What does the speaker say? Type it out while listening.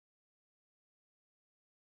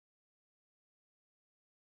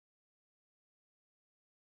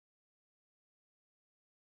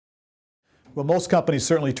Well, most companies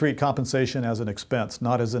certainly treat compensation as an expense,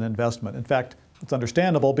 not as an investment. In fact, it's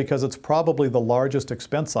understandable because it's probably the largest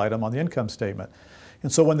expense item on the income statement.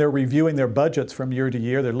 And so when they're reviewing their budgets from year to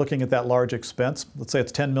year, they're looking at that large expense. Let's say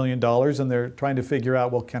it's $10 million, and they're trying to figure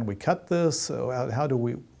out, well, can we cut this? How do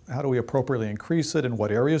we appropriately increase it? In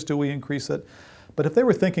what areas do we increase it? But if they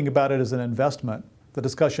were thinking about it as an investment, the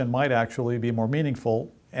discussion might actually be more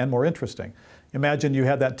meaningful and more interesting. Imagine you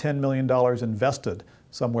had that $10 million invested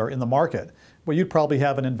somewhere in the market. Well, you'd probably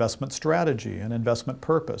have an investment strategy, an investment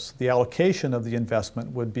purpose. The allocation of the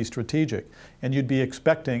investment would be strategic, and you'd be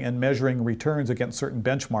expecting and measuring returns against certain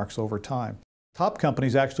benchmarks over time. Top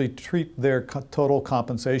companies actually treat their total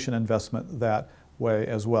compensation investment that way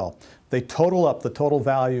as well. They total up the total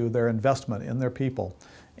value of their investment in their people,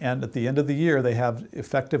 and at the end of the year, they have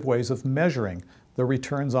effective ways of measuring the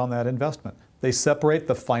returns on that investment. They separate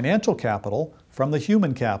the financial capital from the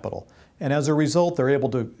human capital. And as a result, they're able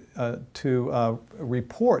to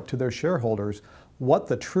report to their shareholders what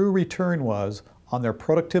the true return was on their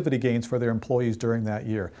productivity gains for their employees during that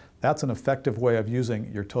year. That's an effective way of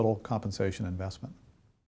using your total compensation investment.